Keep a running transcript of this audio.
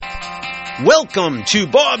Welcome to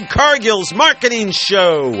Bob Cargill's Marketing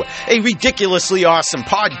Show, a ridiculously awesome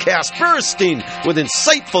podcast bursting with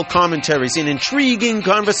insightful commentaries and intriguing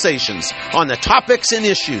conversations on the topics and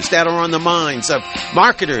issues that are on the minds of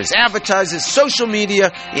marketers, advertisers, social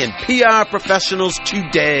media, and PR professionals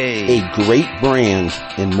today. A great brand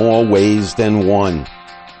in more ways than one.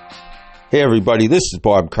 Hey everybody, this is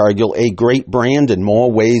Bob Cargill. A great brand in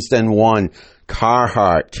more ways than one.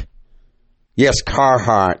 Carhartt. Yes,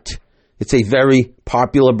 Carhartt. It's a very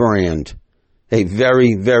popular brand. A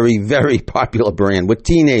very, very, very popular brand with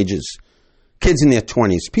teenagers, kids in their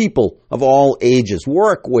 20s, people of all ages,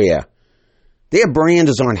 workwear. Their brand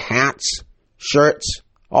is on hats, shirts,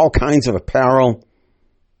 all kinds of apparel.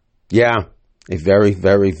 Yeah, a very,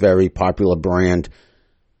 very, very popular brand.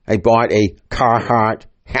 I bought a Carhartt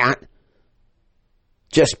hat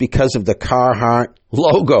just because of the Carhartt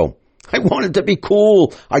logo. I wanted to be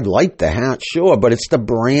cool. I like the hat, sure, but it's the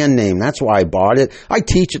brand name. That's why I bought it. I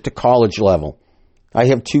teach at the college level. I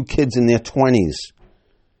have 2 kids in their 20s.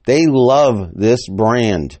 They love this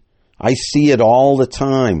brand. I see it all the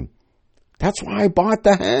time. That's why I bought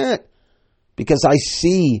the hat, because I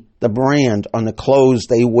see the brand on the clothes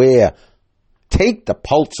they wear. Take the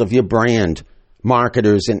pulse of your brand,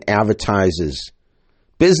 marketers and advertisers.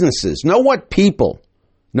 Businesses, know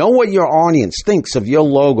what your audience thinks of your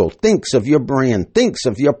logo, thinks of your brand, thinks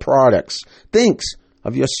of your products, thinks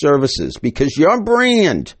of your services, because your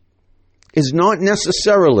brand is not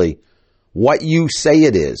necessarily what you say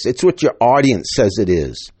it is. It's what your audience says it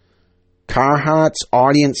is. Carhartt's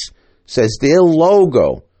audience says their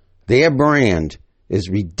logo, their brand, is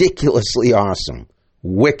ridiculously awesome,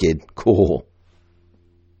 wicked cool.